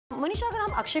मनीषा, अगर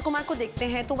हम अक्षय कुमार को देखते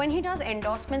हैं तो when he does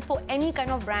endorsements for any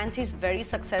kind of brands he is very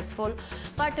successful,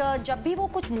 but जब भी वो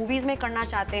कुछ मूवीज में करना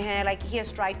चाहते हैं, like he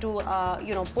has tried to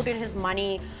put in his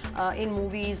money in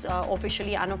movies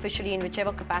officially, unofficially, in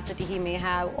whichever capacity he may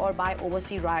have, or buy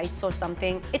overseas rights or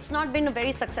something. It's not been a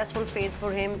very successful phase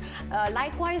for him.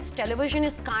 Likewise, television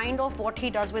is kind of what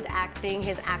he does with acting,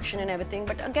 his action and everything,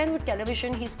 but again with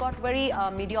television he's got very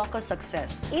mediocre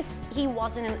success. If he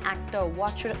wasn't an actor,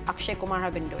 what should Akshay Kumar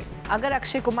have been doing? अगर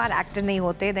Akshay Kumar actor नहीं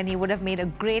होते, then he would have made a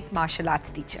great martial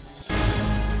arts teacher.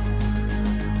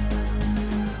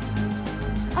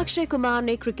 Akshay Kumar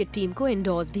ने cricket team को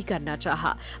endorse भी करना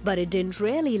चाहा, but it didn't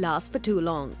really last for too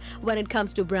long. When it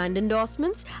comes to brand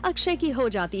endorsements, Akshay की हो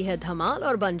जाती है धमाल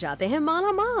और बन जाते हैं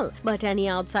माला माल. But any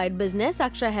outside business,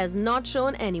 Akshay has not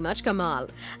shown any much कमाल.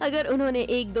 अगर उन्होंने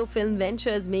एक दो फिल्म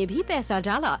वेंचर्स में भी पैसा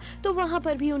डाला, तो वहाँ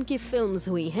पर भी उनकी फिल्म्स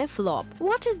हुई हैं flop.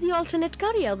 What is the alternate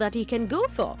career that he can go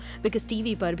for? Because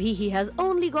TV पर भी he has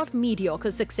only got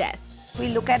mediocre success. We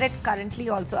look at it currently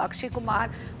also. Akshay Kumar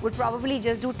would probably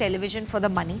just do television for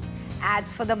the money,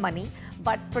 ads for the money,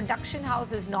 but production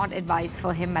house is not advised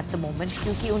for him at the moment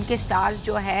क्योंकि उनके stars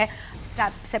जो है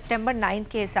सितंबर 9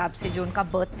 के हिसाब से जो उनका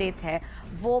birth date है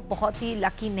वो बहुत ही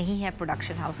लकी नहीं है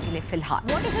प्रोडक्शन हाउस के लिए फिलहाल.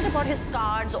 What is it about his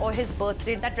cards or his birth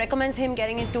date that recommends him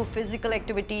getting into physical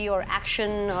activity or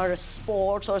action or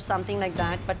sports or something like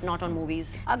that, but not on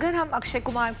movies? अगर हम अक्षय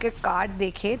कुमार के card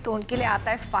देखें तो उनके लिए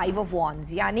आता है 5 of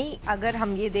Wands, यानी अगर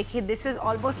हम ये देखें this is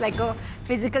almost like a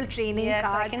physical training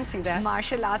card,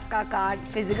 martial arts का कार्ड,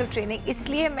 फिजिकल ट्रेनिंग.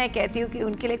 इसलिए मैं कहती हूँ कि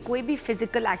उनके लिए कोई भी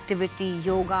physical activity,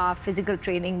 yoga, physical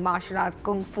training, martial arts,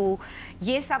 kung फू,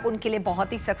 ये सब उनके लिए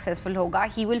बहुत ही सक्सेसफुल होगा.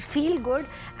 He will feel good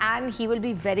and he will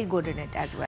be very good in it as well.